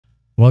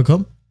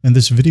Welcome. In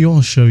this video,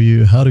 I'll show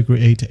you how to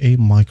create a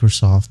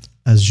Microsoft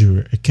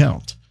Azure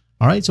account.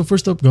 Alright, so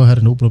first up, go ahead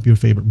and open up your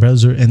favorite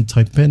browser and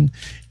type in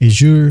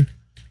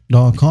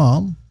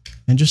azure.com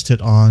and just hit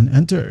on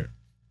enter.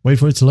 Wait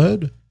for it to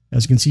load.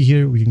 As you can see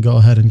here, we can go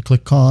ahead and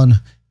click on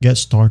Get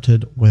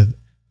Started with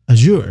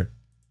Azure.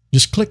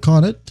 Just click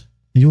on it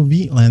and you'll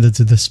be landed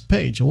to this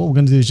page. And what we're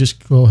going to do is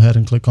just go ahead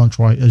and click on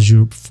Try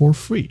Azure for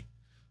free.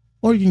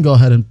 Or you can go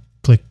ahead and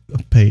click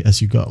Pay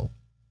as you go.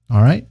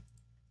 Alright.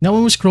 Now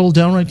when we scroll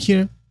down right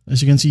here,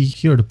 as you can see,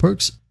 here are the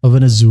perks of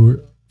an Azure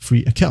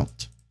free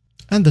account.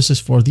 And this is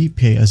for the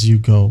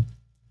pay-as-you-go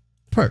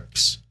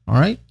perks. All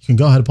right, you can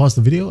go ahead and pause the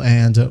video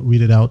and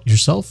read it out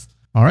yourself.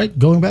 All right,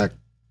 going back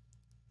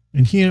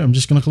in here, I'm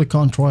just going to click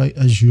on Try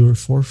Azure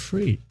for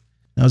free.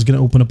 Now it's going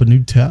to open up a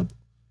new tab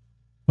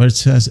where it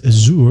says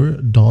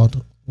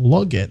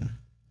azure.login.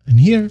 And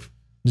here,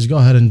 just go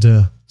ahead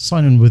and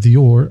sign in with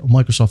your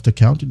Microsoft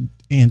account.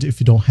 And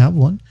if you don't have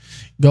one,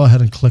 go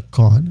ahead and click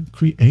on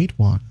Create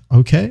One.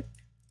 Okay,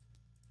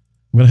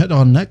 I'm going to head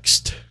on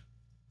Next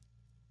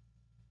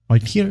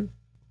right here.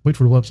 Wait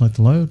for the website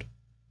to load.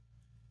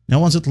 Now,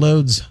 once it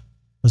loads,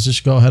 let's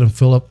just go ahead and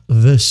fill up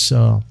this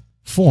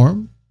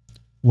form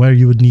where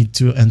you would need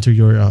to enter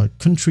your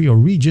country or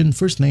region,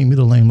 first name,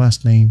 middle name,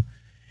 last name,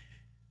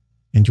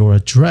 and your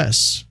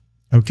address.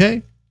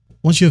 Okay.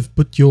 Once you have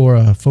put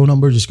your phone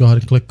number, just go ahead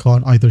and click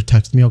on either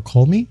text me or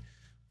call me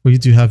for you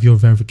to have your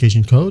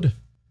verification code.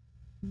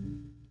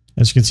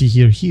 As you can see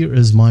here, here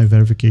is my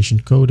verification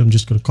code. I'm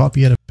just going to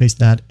copy it, paste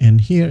that in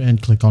here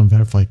and click on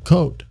verify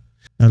code.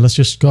 Now let's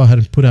just go ahead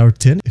and put our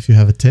TIN. If you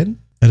have a TIN,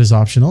 that is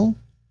optional.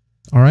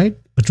 All right,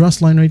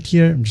 address line right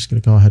here. I'm just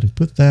going to go ahead and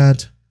put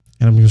that.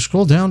 And I'm going to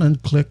scroll down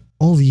and click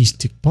all these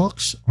tick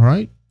box. All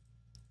right,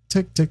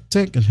 tick, tick,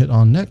 tick, and hit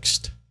on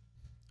next.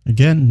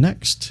 Again,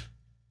 next.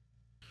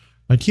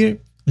 Right here,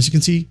 as you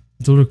can see,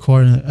 it will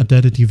require an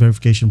identity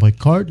verification by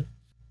card.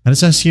 And it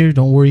says here,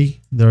 don't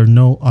worry, there are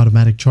no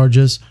automatic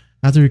charges.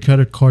 After your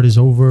credit card is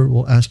over,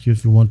 we'll ask you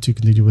if you want to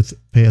continue with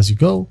pay as you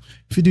go.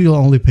 If you do, you'll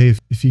only pay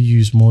if you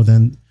use more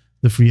than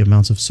the free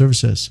amounts of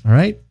services. All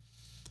right.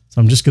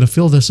 So I'm just going to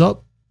fill this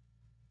up.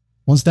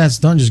 Once that's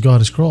done, just go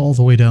ahead and scroll all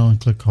the way down and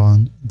click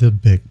on the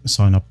big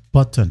sign up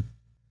button.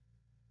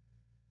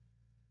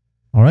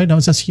 All right. Now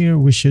it says here,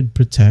 we should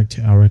protect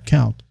our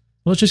account.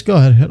 Let's just go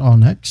ahead and hit on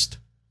next.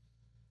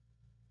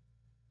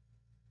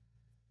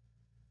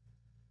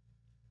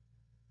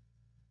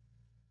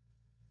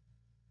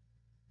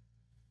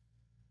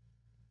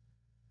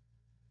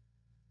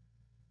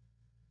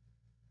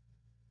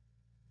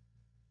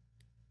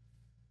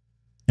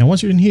 And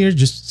once you're in here,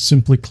 just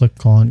simply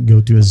click on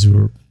Go to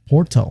Azure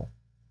Portal.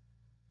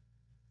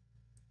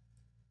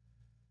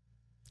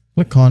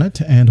 Click on it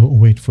and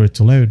wait for it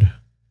to load.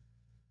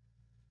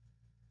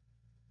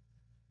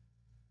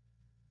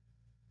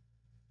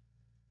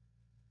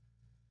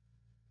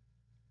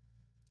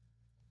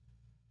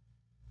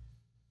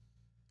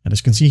 And as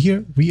you can see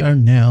here, we are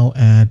now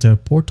at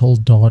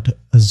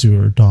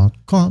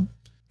portal.azure.com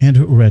and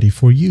ready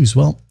for use.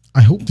 Well,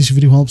 I hope this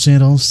video helps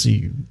and I'll see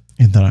you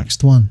in the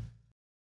next one.